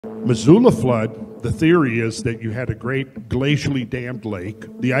Missoula flood, the theory is that you had a great glacially dammed lake.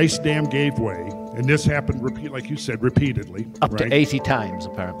 The ice dam gave way, and this happened, like you said, repeatedly. Up to 80 times,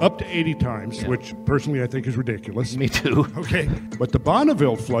 apparently. Up to 80 times, which personally I think is ridiculous. Me too. Okay, but the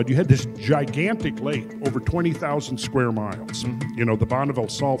Bonneville flood, you had this gigantic lake, over 20,000 square miles. You know, the Bonneville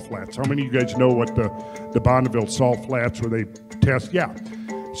Salt Flats. How many of you guys know what the Bonneville Salt Flats where they test? Yeah.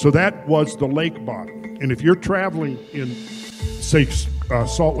 So that was the lake bottom. And if you're traveling in, say,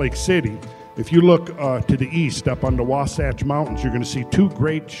 Salt Lake City, if you look to the east up on the Wasatch Mountains, you're going to see two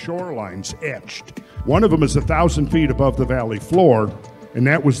great shorelines etched. One of them is 1,000 feet above the valley floor, and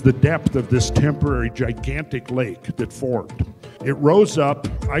that was the depth of this temporary gigantic lake that formed. It rose up.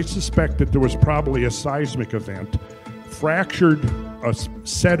 I suspect that there was probably a seismic event, fractured a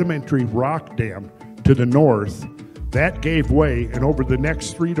sedimentary rock dam to the north. That gave way, and over the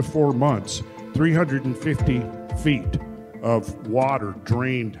next 3 to 4 months, 350 feet of water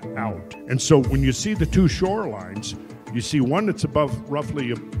drained out. And so when you see the two shorelines, you see one that's above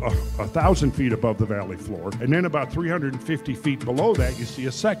roughly 1,000 feet above the valley floor, and then about 350 feet below that, you see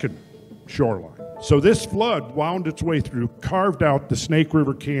a second shoreline. So this flood wound its way through, carved out the Snake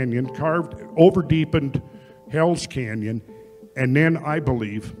River Canyon, over-deepened Hell's Canyon, and then, I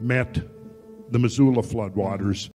believe, met the Missoula floodwaters